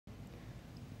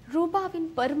ரூபாவின்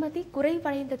பெறுமதி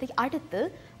குறைவடைந்ததை அடுத்து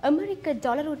அமெரிக்க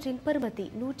டாலர் ஒன்றின் பெறுமதி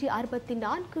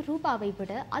 164 ரூபாவை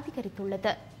விட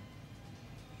அதிகரித்துள்ளது.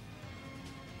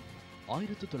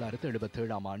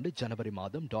 1977 ஆண்டு ஜனவரி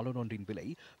மாதம் டாலர் ஒன்றின் விலை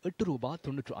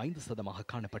 $8.95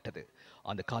 காணப்பட்டது.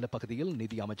 அந்த காலப்பகுதியில்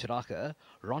நிதி அமைச்சராக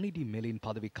ரானி மெலின்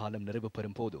பதவிக்காலம் நிறைவு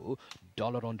பெறும் போது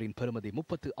டாலர் ஒன்றின் பெறுமதி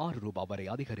 $36 வரை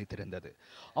அதிகரித்திருந்தது.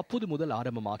 அப்போது முதல்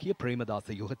ஆரம்பமாகிய பிரேமதாச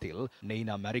யுகத்தில்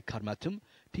நெய்னா மெரிக்கார் மற்றும்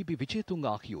டிபி விஜயதுங்க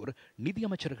ஆகியோர் நிதி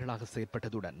அமைச்சர்களாக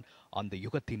செயற்பட்டதுடன் அந்த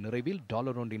யுகத்தின் நிறைவில்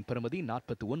டாலர் ஒன்றின் பெறுமதி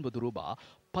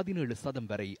 $49.17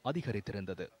 வரை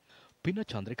அதிகரித்திருந்தது.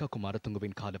 பின்னர் சந்திரிகா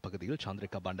குமாரதுங்கவின் காலப்பகுதியில்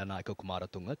சந்திரிகா பண்டநாயக்க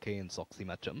குமாரதுங்க, KN சோக்சி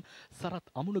மற்றும் சரத்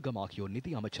அமுனுகம் ஆகியோர்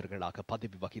நிதி அமைச்சர்களாக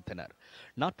பதவி வகித்தனர்.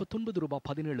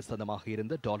 $49.17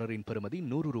 இருந்த டாலரின் பெறுமதி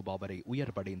 $100 வரை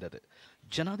உயர்வடைந்தது.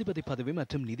 ஜனாதிபதி பதவி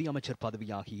மற்றும் நிதி அமைச்சர் பதவி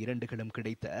ஆகிய இரண்டுகளும்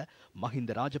கிடைத்த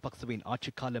மஹிந்த ராஜபக்சவின்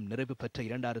ஆட்சிக்காலம் நிறைவு பெற்ற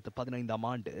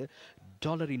 2015 ஆண்டு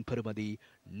டாலரின் பெறுமதி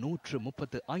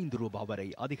 $135 வரை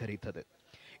அதிகரித்தது.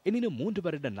 எனினும் 3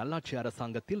 வருட நல்லாட்சி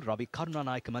அரசாங்கத்தில் ரவி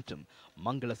கருணாநாயக்க மற்றும்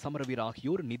மங்கள சமரவீர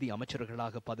ஆகியோர் நிதி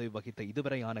அமைச்சர்களாக பதவி வகித்த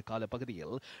இதுவரையான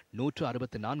காலப்பகுதியில்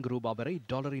 $164 வரை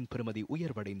டாலரின் பெறுமதி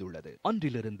உயர்வடைந்துள்ளது.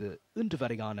 அன்றிலிருந்து இன்று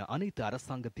வரையான அனைத்து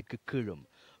அரசாங்கத்திற்கு கீழும்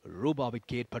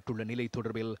ரூபாவிற்கு ஏற்பட்டுள்ள நிலை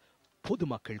தொடர்பில்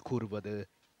பொதுமக்கள் கூறுவது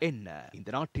என்ன? இந்த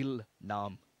நாட்டில்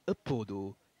நாம் எப்போது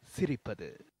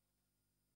சிரிப்பது?